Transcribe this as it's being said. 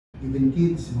even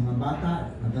kids, mga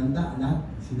bata, matanda, lahat,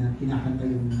 kinakanta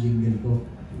yung jingle ko.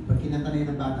 Pag kinanta na yun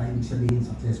ng bata, ibig sabihin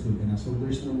successful ka na. So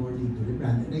there's no more need to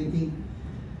rebrand. And I think,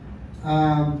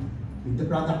 if the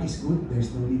product is good, there's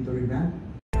no need to rebrand.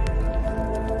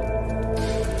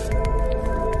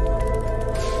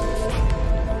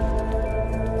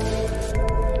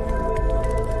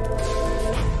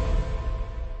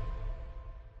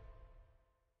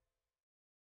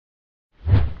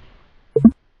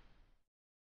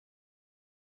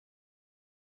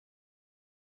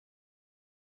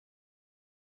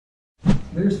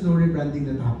 There's no rebranding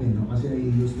that happened, no? Kasi I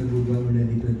used the good one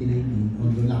already 2019,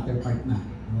 although latter part na,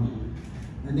 no?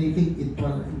 And I think it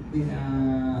was,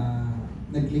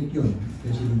 nag-click yun,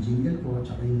 especially yung jingle ko,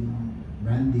 tsaka yung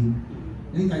branding.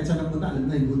 Ngayon kahit saan napunta,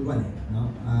 alam na yung good one, eh, no?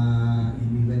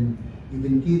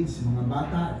 Even kids, mga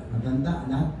bata, matanda,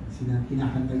 lahat,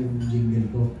 kinakanta yung jingle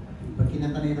ko. Pag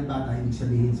kinanta na yun ng bata, ibig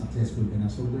sabihin successful ka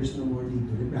na. So there's no more need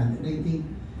to rebrand. And I think,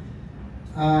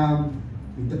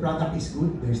 if the product is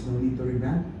good, there's no need to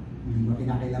rebrand. Hindi mo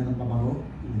kinakailangan pabango,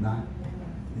 di ba?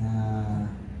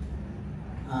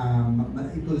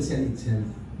 It will sell itself.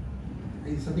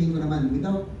 Ay, sa tingin ko naman,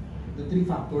 without the three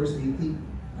factors, I think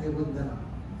I would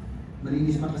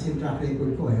malinis pa kasi yung track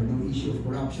record ko. I have no issue of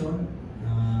corruption.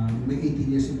 May 18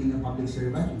 years of being a public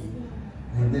servant.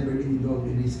 I have never been involved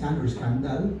in a scandal or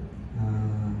scandal.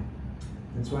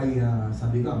 That's why,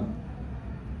 sabi ko,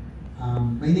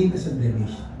 my name is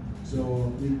unblemished.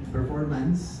 So with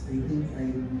performance, I think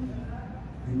I'm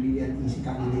really an easy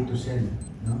candidate to sell,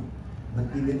 no?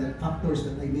 But given the factors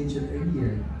that I mentioned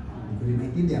earlier, hindi ko rin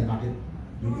maintindihan bakit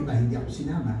yung iba hindi ako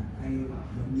sinama, ay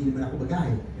hindi naman ako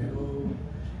bagahe. Pero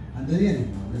ano yan,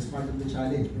 that's part of the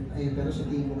challenge. Pero sa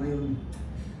tingin ko ngayon,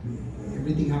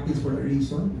 everything happens for a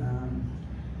reason.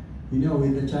 You know,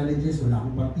 with the challenges, wala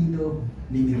akong partido,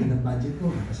 limited ang budget ko,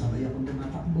 nakasabay akong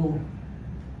tumatakbo.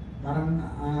 Parang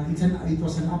it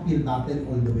was an uphill battle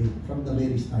all the way from the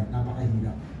very start.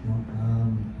 Napakahirap, no?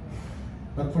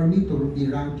 But for me to be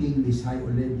ranking this high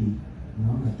already,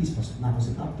 no? At least pasok na ako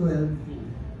sa top 12 in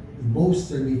most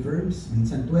survey firms,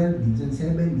 minsan 12, minsan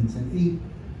 7, minsan 8,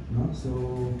 no? So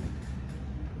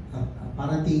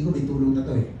parang tingin ko may tulong na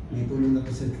to, eh. May tulong na to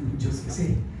sa Diyos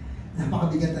kasi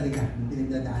napakabigat talaga ng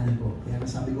pinagdadaanan ko. Kaya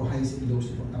sabi ko highs and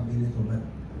lows itong campaign na ito. But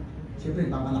siyempre,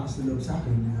 papalakas na loob sa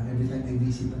akin na every time I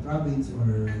visit a province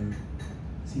or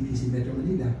CTC Metro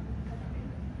Manila,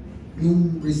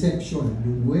 yung reception,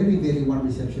 yung very, very warm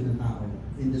reception ng tao,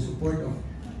 in the support of,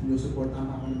 supportan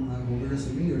ako ng mga governors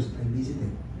and mayors that I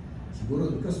visited.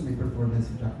 Siguro because may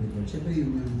performance and track record. Siyempre,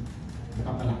 yung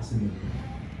nakapalakas na loob.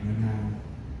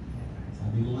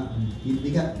 Sabi ko nga,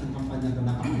 bigat ng kampanya ito,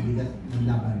 nakakabigat ng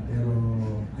laban, pero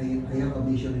I have a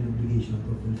mission and obligation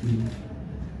to fulfill.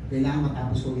 Kailangan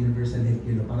matapos ko universal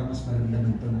healthcare law para mas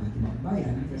maramdaman ito ng ating mga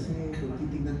bayan. Kasi kung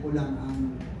titignan ko lang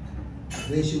ang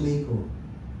resume ko,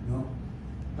 no?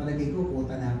 Palagay ko,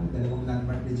 quota na ako, 2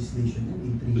 landmark legislation yan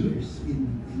in 3 years. In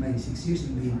my 6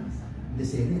 years in the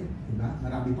Senate, diba?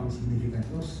 Marami pang significant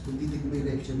laws. Kung titignan mo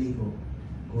yung resume ko,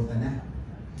 quota na.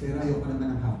 Pero ayoko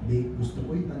naman ng half-baked. Gusto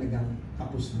ko yung talagang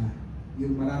tapos na.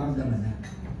 Yung mararamdaman na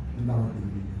ng bawat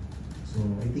individual. So,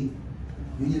 I think,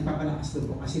 yun yung papalakas doon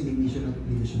ko kasi may mission at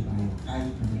obligation tayo. Kahit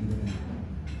na